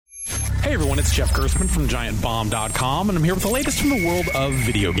Hey everyone, it's Jeff Gerstmann from GiantBomb.com, and I'm here with the latest from the world of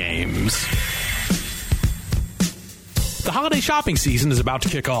video games. The holiday shopping season is about to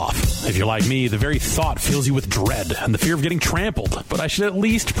kick off. If you're like me, the very thought fills you with dread and the fear of getting trampled, but I should at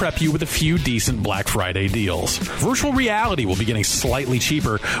least prep you with a few decent Black Friday deals. Virtual reality will be getting slightly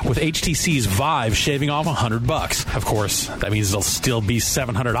cheaper, with HTC's Vive shaving off $100. Of course, that means it'll still be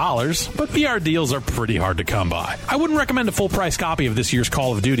 $700, but VR deals are pretty hard to come by. I wouldn't recommend a full-price copy of this year's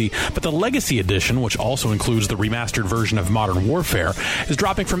Call of Duty, but the Legacy Edition, which also includes the remastered version of Modern Warfare, is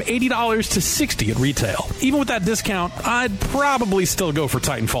dropping from $80 to $60 at retail. Even with that discount, I'd probably still go for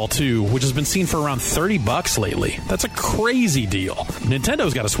Titanfall 2, which has been seen for around $30 lately. That's a crazy deal.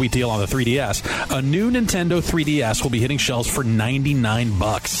 Nintendo's got a sweet deal on the 3DS. A new Nintendo 3DS will be hitting shelves for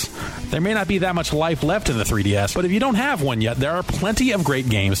 $99. There may not be that much life left in the 3DS, but if you don't have one yet, there are plenty of great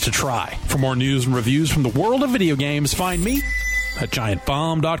games to try. For more news and reviews from the world of video games, find me at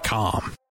GiantBomb.com.